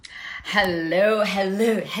Hello,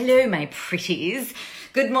 my pretties.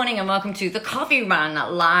 Good morning and welcome to the Coffee Run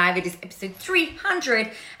Live. It is episode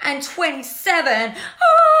 327.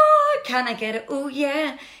 Oh, can I get it? Oh,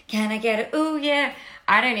 yeah. Can I get it? Oh, yeah.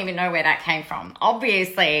 I don't even know where that came from.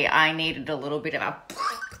 Obviously, I needed a little bit of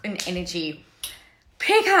an energy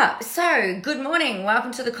pickup. So, good morning.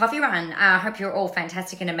 Welcome to the Coffee Run. I hope you're all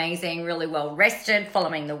fantastic and amazing, really well rested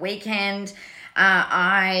following the weekend.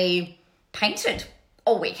 I painted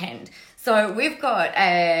all weekend. So we've got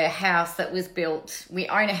a house that was built, we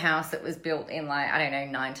own a house that was built in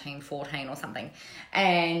 1914 or something.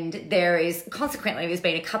 And there's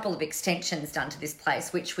been a couple of extensions done to this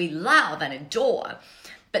place, which we love and adore.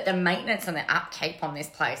 But the maintenance and the upkeep on this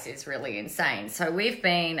place is really insane. So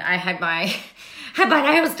I had my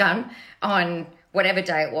nails done on whatever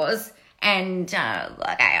day it was. And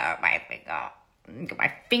I hurt my finger. Got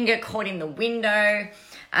my finger caught in the window.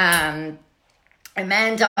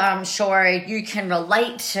 Amanda, I'm sure you can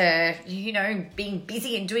relate to, being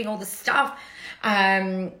busy and doing all the stuff.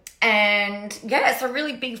 And yeah, it's a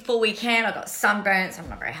really big full weekend. I got sunburnt, so I'm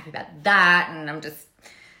not very happy about that. And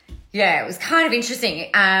it was kind of interesting,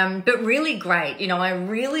 but really great. I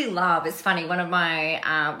really love, it's funny, one of my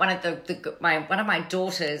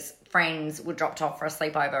daughter's friends were dropped off for a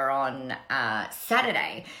sleepover on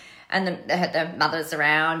Saturday. And they had their mothers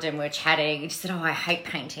around and we're chatting. And she said, I hate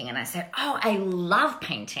painting. And I said, I love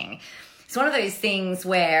painting. It's one of those things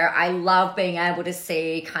where I love being able to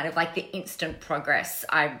see kind of like the instant progress.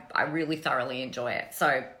 I really thoroughly enjoy it.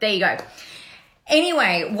 So there you go.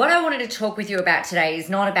 Anyway, what I wanted to talk with you about today is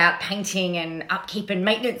not about painting and upkeep and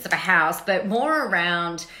maintenance of a house, but more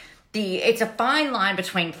around it's a fine line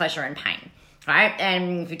between pleasure and pain. Right?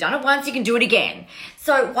 And if you've done it once, you can do it again.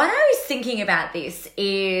 So what I was thinking about this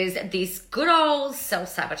is this good old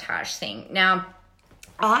self-sabotage thing. Now,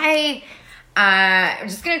 I'm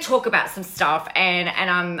just going to talk about some stuff and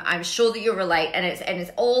I'm sure that you'll relate and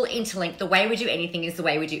it's all interlinked. The way we do anything is the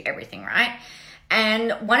way we do everything, right?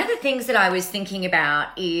 And one of the things that I was thinking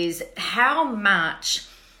about is how much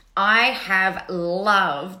I have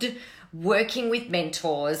loved working with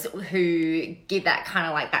mentors who give that kind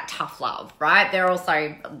of like that tough love, right? They're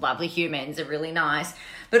also lovely humans, they're really nice,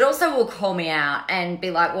 but also will call me out and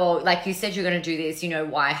be like, well, like you said, you're going to do this,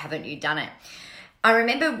 why haven't you done it? I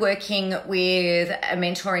remember working with a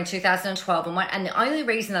mentor in 2012 and the only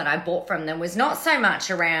reason that I bought from them was not so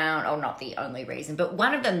much around, or not the only reason, but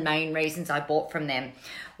one of the main reasons I bought from them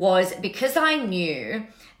was because I knew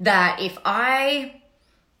that if I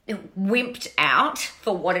wimped out,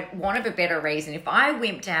 for want of a better reason, if I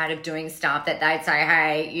wimped out of doing stuff that they'd say,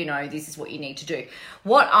 hey, this is what you need to do.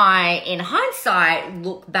 What I, in hindsight,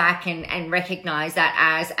 look back and recognize that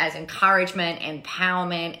as encouragement,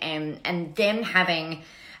 empowerment, and them having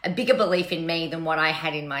a bigger belief in me than what I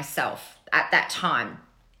had in myself at that time.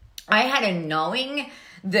 I had a knowing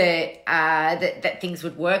that that things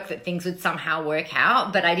would work, that things would somehow work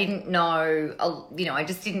out, but I didn't know, I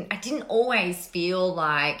didn't always feel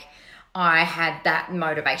like I had that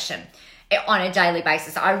motivation on a daily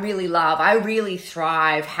basis. I really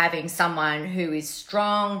thrive having someone who is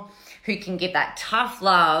strong, who can give that tough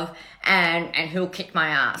love and who'll kick my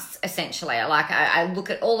ass, essentially. I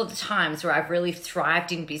look at all of the times where I've really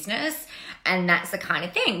thrived in business, and that's the kind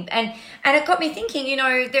of thing. And it got me thinking,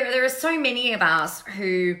 there are so many of us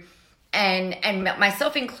who, and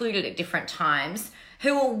myself included at different times,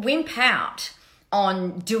 who will wimp out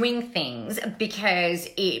on doing things because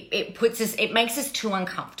it makes us too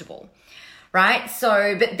uncomfortable. Right?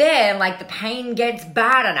 So, but then the pain gets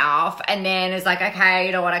bad enough and then it's like, okay,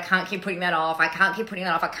 you know what? I can't keep putting that off. I can't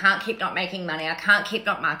keep not making money. I can't keep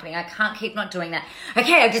not marketing. I can't keep not doing that.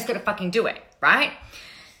 Okay, I've just got to fucking do it. Right?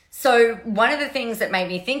 So one of the things that made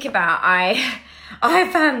me think about,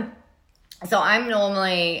 so I'm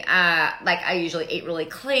normally, I usually eat really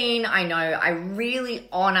clean. I know I really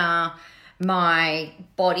honor my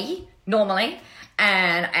body normally.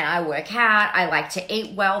 And I work out. I like to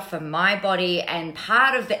eat well for my body, and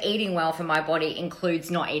part of the eating well for my body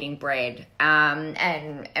includes not eating bread,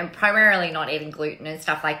 and primarily not eating gluten and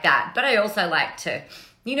stuff like that. But I also like to,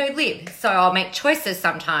 live. So I'll make choices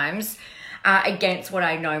sometimes against what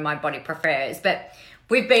I know my body prefers. But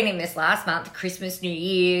we've been in this last month, Christmas, New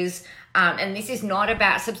Year's, and this is not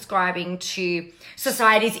about subscribing to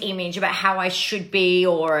society's image about how I should be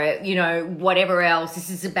or, whatever else. This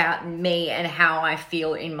is about me and how I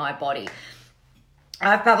feel in my body.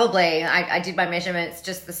 I did my measurements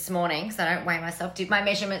just this morning, because I don't weigh myself. Did my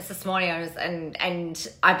measurements this morning, and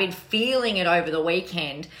I've been feeling it over the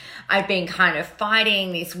weekend. I've been kind of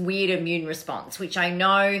fighting this weird immune response, which I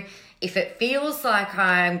know if it feels like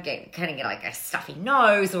I'm kind of get like a stuffy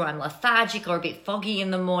nose, or I'm lethargic or a bit foggy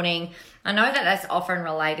in the morning, I know that that's often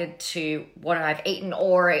related to what I've eaten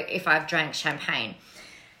or if I've drank champagne,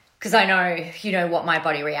 because I know, what my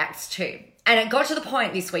body reacts to. And it got to the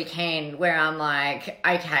point this weekend where I'm like,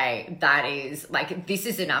 okay, that is like, this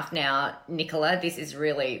is enough now, Nicola. This is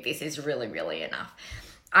really, really enough.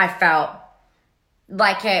 I felt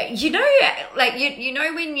like, when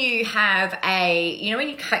you have when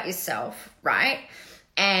you cut yourself, right?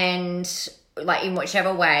 And like in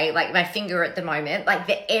whichever way, like my finger at the moment, like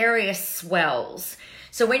the area swells.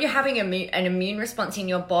 So when you're having an immune response in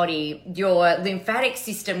your body, your lymphatic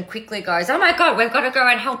system quickly goes, oh my God, we've got to go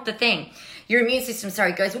and help the thing. Your immune system,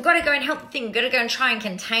 goes, we've got to go and help the thing. We've got to go and try and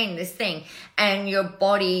contain this thing. And your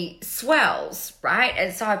body swells, right?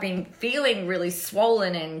 And so I've been feeling really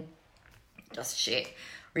swollen and just shit,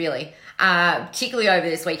 really. Particularly over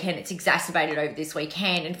this weekend. It's exacerbated over this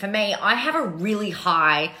weekend. And for me, I have a really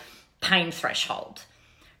high pain threshold.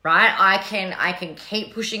 Right? I can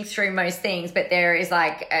keep pushing through most things, but there is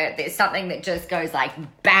there's something that just goes like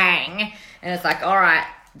bang, and it's like, all right,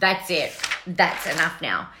 that's it. That's enough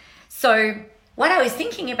now. So what I was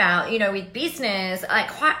thinking about, with business, like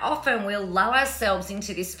quite often we'll lull ourselves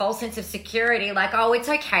into this false sense of security, like, oh, it's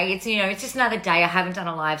okay. It's, it's just another day I haven't done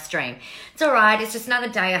a live stream. It's all right. It's just another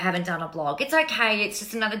day I haven't done a blog. It's okay. It's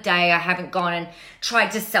just another day I haven't gone and tried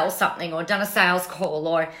to sell something or done a sales call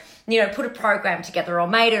or, put a program together or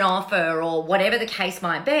made an offer or whatever the case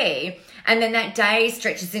might be. And then that day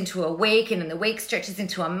stretches into a week, and then the week stretches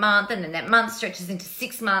into a month, and then that month stretches into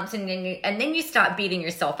 6 months. And then you start beating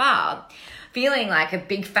yourself up, feeling like a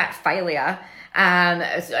big fat failure,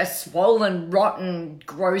 a swollen, rotten,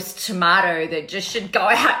 gross tomato that just should go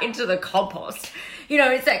out into the compost.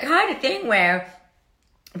 It's that kind of thing where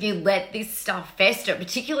if you let this stuff fester,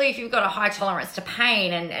 particularly if you've got a high tolerance to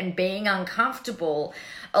pain and being uncomfortable,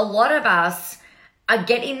 a lot of us are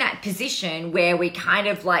getting that position where we kind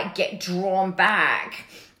of like get drawn back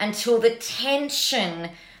until the tension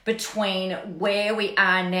between where we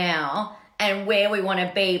are now and where we want to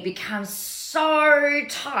be becomes so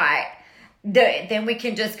tight that then we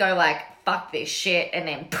can just go like, fuck this shit, and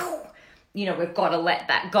then poof, we've got to let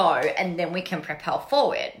that go, and then we can propel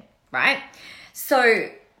forward, right? So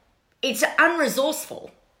it's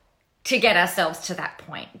unresourceful to get ourselves to that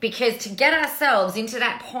point, because to get ourselves into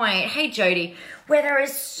that point, hey Jody, where there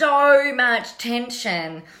is so much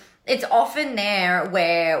tension, it's often there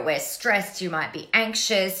where we're stressed, you might be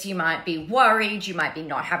anxious, you might be worried, you might be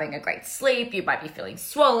not having a great sleep, you might be feeling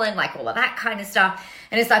swollen, like all of that kind of stuff.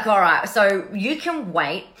 And it's like, all right, so you can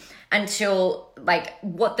wait until like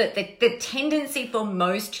what the tendency for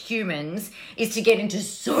most humans is to get into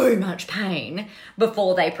so much pain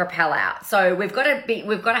before they propel out. So we've got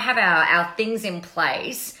to have our things in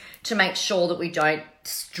place to make sure that we don't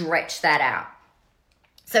stretch that out.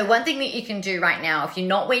 So one thing that you can do right now, if you're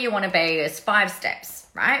not where you want to be, there's 5 steps,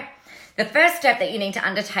 right? The first step that you need to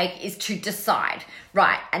undertake is to decide,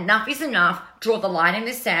 right, enough is enough, draw the line in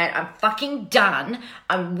the sand, I'm fucking done,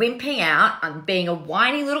 I'm wimping out, I'm being a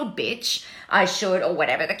whiny little bitch, I should, or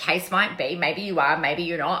whatever the case might be. Maybe you are, maybe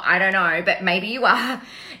you're not, I don't know, but maybe you are.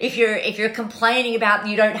 If you're complaining about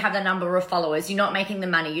you don't have the number of followers, you're not making the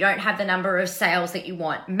money, you don't have the number of sales that you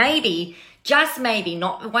want, maybe, just maybe,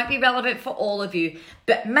 it won't be relevant for all of you,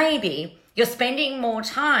 but maybe you're spending more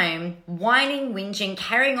time whining, whinging,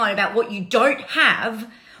 carrying on about what you don't have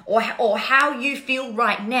or how you feel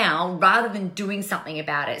right now rather than doing something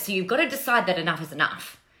about it. So you've got to decide that enough is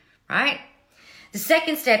enough, right? The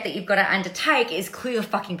second step that you've got to undertake is clear the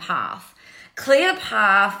fucking path. Clear the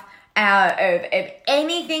path out of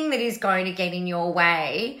anything that is going to get in your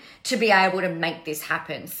way to be able to make this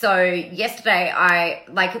happen. So yesterday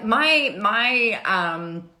my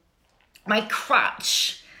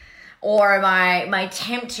crutch or my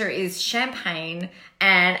tempter is champagne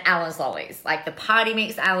and Allen's lollies, like the party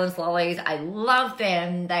mix Allen's lollies. I love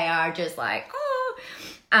them. They are just like,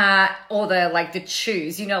 or the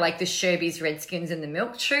chews, like the Sherby's Redskins and the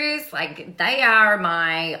milk chews. Like they are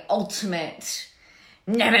my ultimate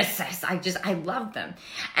nemesis. I love them.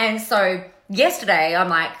 And so yesterday I'm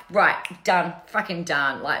like, right, done, fucking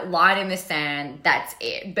done, like line in the sand, that's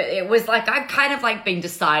it. But it was like, I've kind of like been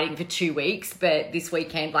deciding for 2 weeks, but this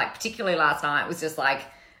weekend, like particularly last night, was just like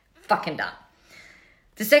fucking done.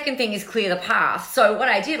 The second thing is clear the path. So what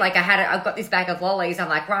I did, I've got this bag of lollies. I'm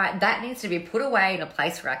like, right, that needs to be put away in a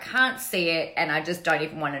place where I can't see it and I just don't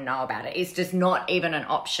even want to know about it. It's just not even an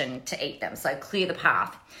option to eat them. So clear the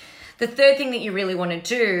path. The third thing that you really want to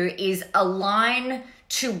do is align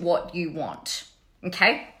to what you want,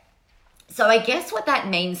 okay? So I guess what that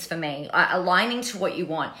means for me, aligning to what you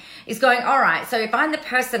want, is going, all right, so if I'm the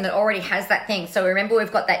person that already has that thing, so remember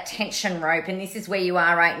we've got that tension rope and this is where you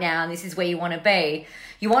are right now and this is where you want to be.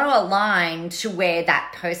 You want to align to where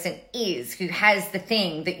that person is who has the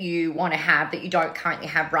thing that you want to have that you don't currently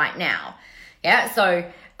have right now. Yeah, so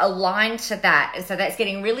align to that. And so that's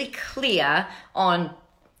getting really clear on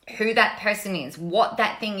who that person is, what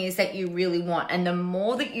that thing is that you really want. And the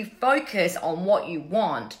more that you focus on what you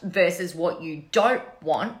want versus what you don't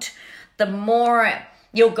want, the more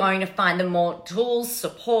you're going to find the more tools,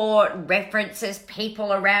 support, references,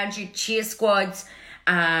 people around you, cheer squads,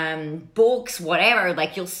 books, whatever.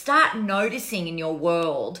 Like, you'll start noticing in your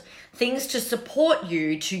world things to support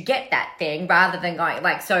you to get that thing, rather than going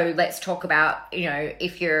like, so let's talk about,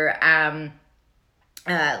 if you're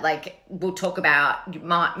we'll talk about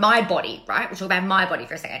my body, right? We'll talk about my body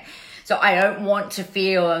for a second. So I don't want to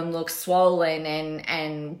feel and look swollen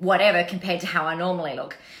and whatever compared to how I normally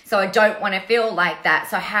look. So I don't want to feel like that.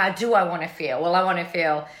 So how do I want to feel? Well, I want to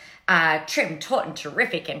feel trim, taut, and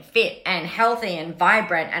terrific, and fit, and healthy, and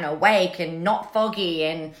vibrant, and awake, and not foggy,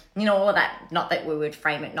 and all of that. Not that we would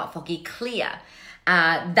frame it not foggy, clear.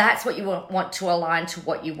 That's what you want to align to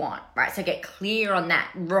what you want, right? So get clear on that.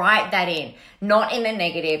 Write that in, not in the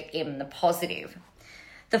negative, in the positive.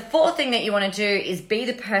 The fourth thing that you want to do is be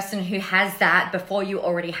the person who has that before you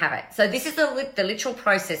already have it. So this is the literal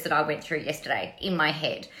process that I went through yesterday in my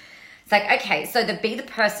head. It's like, okay, so be the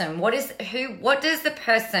person. What does the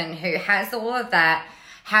person who has all of that,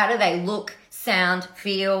 how do they look, sound,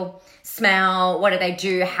 feel, smell? What do they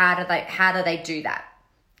do? How do they do that?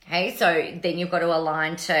 Okay, so then you've got to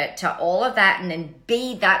align to all of that, and then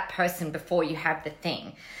be that person before you have the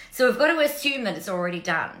thing. So we've got to assume that it's already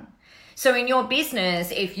done. So in your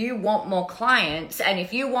business, if you want more clients and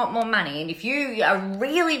if you want more money and if you are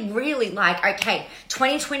really, really like, okay,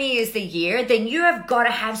 2020 is the year, then you have got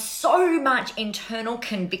to have so much internal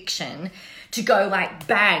conviction to go like,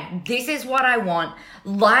 bang, this is what I want,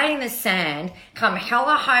 lie in the sand, come hell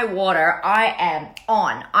or high water, I am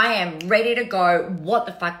on. I am ready to go. What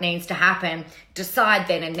the fuck needs to happen? Decide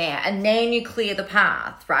then and there. And then you clear the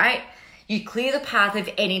path, right? You clear the path of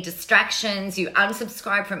any distractions. You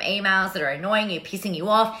unsubscribe from emails that are annoying you, pissing you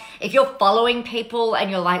off. If you're following people and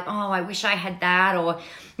you're like, oh, I wish I had that. Or,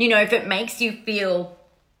 if it makes you feel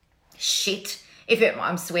shit,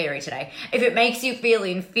 I'm sweary today. If it makes you feel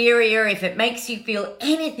inferior, if it makes you feel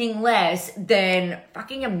anything less than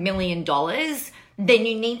fucking $1 million, then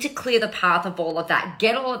you need to clear the path of all of that.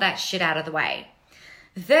 Get all of that shit out of the way.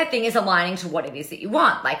 The third thing is aligning to what it is that you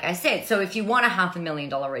want. Like I said, so if you want a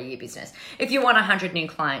 $500,000 a year business, if you want 100 new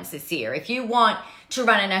clients this year, if you want to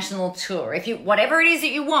run a national tour, whatever it is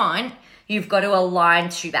that you want, you've got to align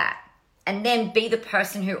to that. And then be the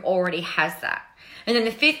person who already has that. And then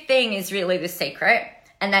the fifth thing is really the secret,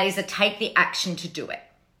 and that is to take the action to do it.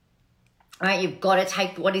 Right? You've got to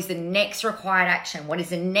take what is the next required action, what is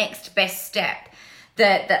the next best step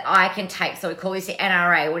that I can take. So we call this the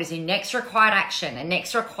NRA. What is your next required action, a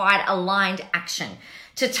next required aligned action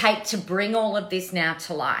to take to bring all of this now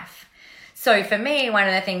to life? So for me, one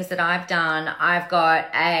of the things that I've done, I've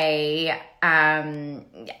got an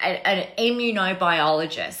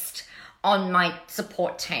immunobiologist on my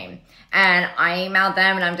support team. And I emailed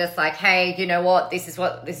them and I'm just like, hey, you know what? This is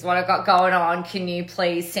what I've got going on. Can you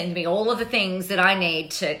please send me all of the things that I need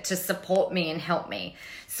to support me and help me?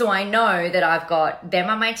 So I know that I've got them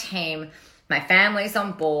on my team. My family's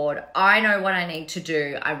on board. I know what I need to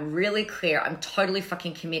do. I'm really clear. I'm totally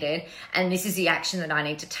fucking committed. And this is the action that I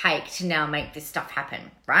need to take to now make this stuff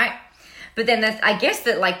happen, right? But then I guess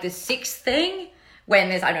that like the sixth thing, I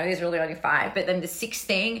know there's really only 5, but then the sixth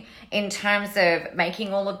thing in terms of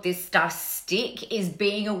making all of this stuff stick is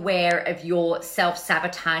being aware of your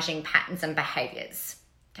self-sabotaging patterns and behaviors,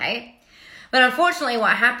 okay? But unfortunately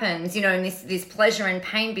what happens, in this pleasure and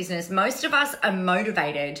pain business, most of us are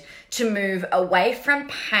motivated to move away from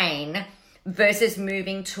pain versus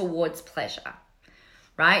moving towards pleasure,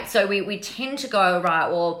 right? So we tend to go, right,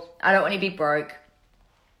 well, I don't want to be broke.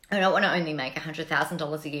 I don't want to only make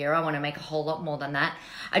 $100,000 a year. I want to make a whole lot more than that.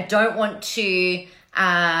 I don't want to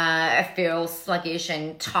feel sluggish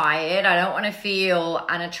and tired. I don't want to feel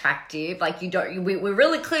unattractive. Like we're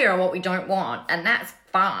really clear on what we don't want, and that's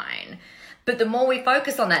fine. But the more we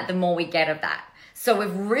focus on that, the more we get of that. So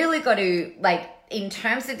we've really got to, like, in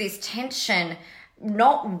terms of this tension,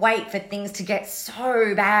 not wait for things to get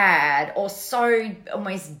so bad or so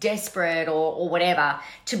almost desperate or whatever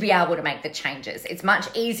to be able to make the changes. It's much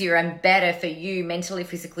easier and better for you mentally,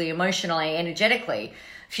 physically, emotionally, energetically,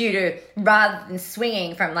 for you to, rather than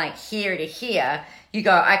swinging from like here to here, you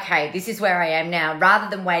go, okay, this is where I am now.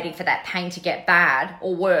 Rather than waiting for that pain to get bad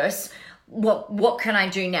or worse, what can I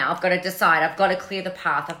do now? I've got to decide. I've got to clear the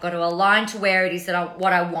path. I've got to align to where it is that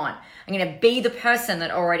what I want. I'm going to be the person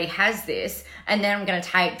that already has this, and then I'm going to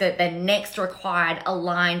take the next required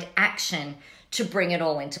aligned action to bring it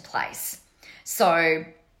all into place. So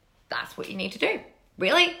that's what you need to do,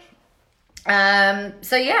 really.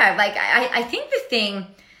 So yeah, like I think the thing,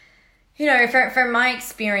 you know, from my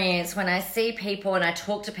experience, when I see people and I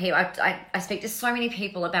talk to people, I speak to so many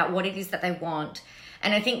people about what it is that they want.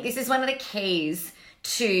 And I think this is one of the keys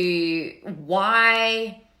to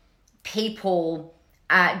why people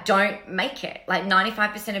don't make it. Like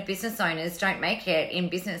 95% of business owners don't make it in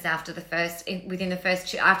business after the first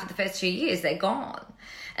 2 years, they're gone.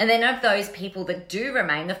 And then of those people that do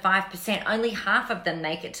remain, the 5%, only half of them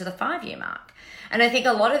make it to the 5-year mark. And I think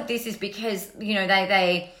a lot of this is because, you know,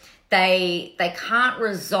 they can't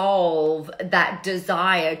resolve that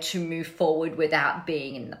desire to move forward without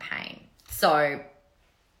being in the pain. So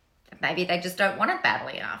maybe they just don't want it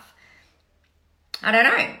badly enough. I don't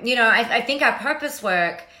know. You know, I think our purpose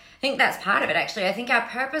work, I think that's part of it actually. I think our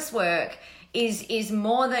purpose work is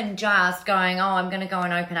more than just going, oh, I'm going to go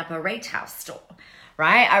and open up a retail store,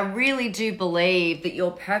 right? I really do believe that your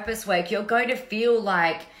purpose work, you're going to feel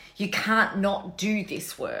like you can't not do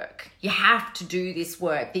this work. You have to do this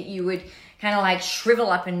work, that you would kind of like shrivel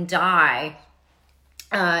up and die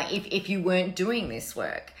if you weren't doing this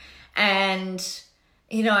work. And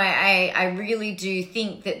you know, I really do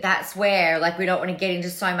think that that's where, like, we don't want to get into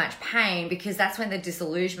so much pain, because that's when the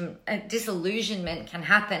disillusionment can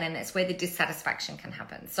happen, and that's where the dissatisfaction can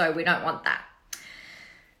happen. So we don't want that.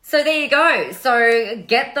 So there you go. So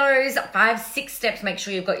get those 5-6 steps. Make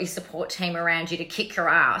sure you've got your support team around you to kick your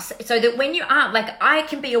ass, so that when you aren't, like, I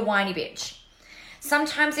can be a whiny bitch.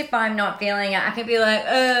 Sometimes if I'm not feeling it, I can be like,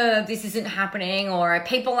 this isn't happening, or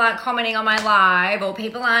people aren't commenting on my live, or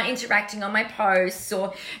people aren't interacting on my posts,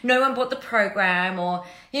 or no one bought the program, or,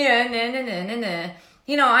 you know, no.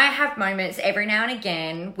 You know, I have moments every now and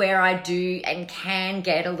again where I do and can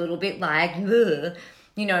get a little bit like, ugh.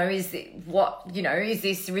 You know, is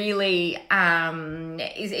this really,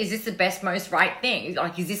 is this the best, most right thing?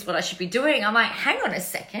 Like, is this what I should be doing? I'm like, hang on a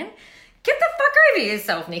second. Get the fuck over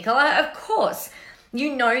yourself, Nicola. Of course.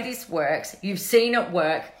 You know this works. You've seen it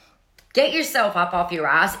work. Get yourself up off your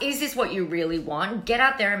ass. Is this what you really want? Get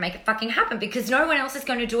out there and make it fucking happen, because no one else is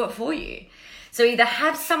going to do it for you. So either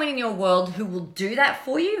have someone in your world who will do that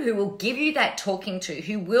for you, who will give you that talking to,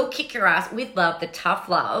 who will kick your ass with love, the tough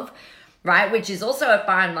love, right? Which is also a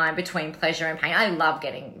fine line between pleasure and pain. I love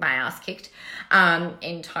getting my ass kicked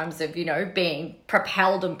in terms of, you know, being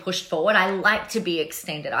propelled and pushed forward. I like to be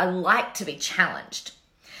extended. I like to be challenged.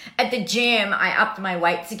 At the gym, I upped my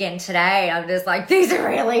weights again today. I'm just like, these are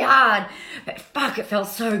really hard, but fuck, it felt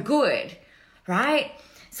so good, right?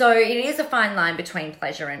 So it is a fine line between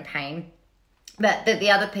pleasure and pain. But the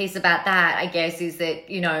other piece about that, I guess, is that,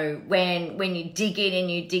 you know, when you dig in and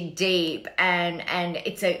you dig deep, and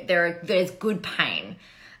there's good pain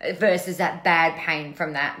versus that bad pain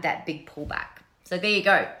from that big pullback. So there you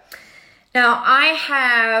go. Now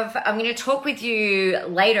I'm going to talk with you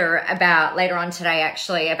later on today,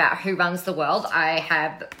 actually, about who runs the world. I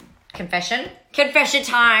have confession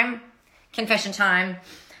time.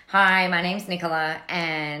 Hi, my name's Nicola,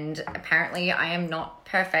 and apparently I am not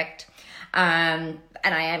perfect. And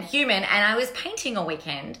I am human, and I was painting all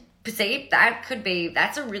weekend. See,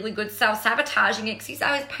 that's a really good self-sabotaging excuse.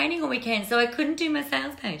 I was painting all weekend, so I couldn't do my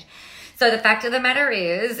sales page. So the fact of the matter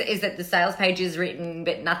is that the sales page is written,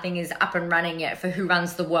 but nothing is up and running yet for Who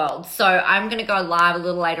Runs the World. So I'm going to go live a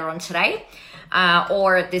little later on today,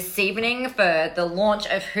 or this evening, for the launch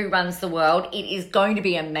of Who Runs the World. It is going to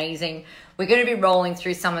be amazing. We're going to be rolling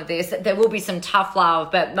through some of this. There will be some tough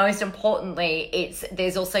love, but most importantly,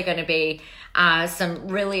 there's also going to be some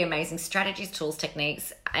really amazing strategies, tools,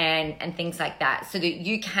 techniques, and things like that, so that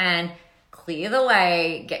you can clear the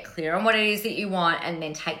way, get clear on what it is that you want, and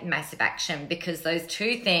then take massive action, because those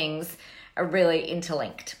two things are really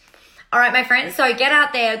interlinked. All right, my friends, so get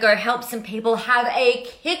out there, go help some people, have a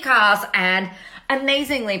kick-ass and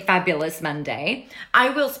amazingly fabulous Monday. I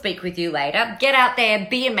will speak with you later. Get out there,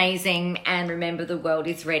 be amazing, and remember, the world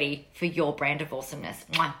is ready for your brand of awesomeness.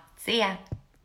 Mwah. See ya.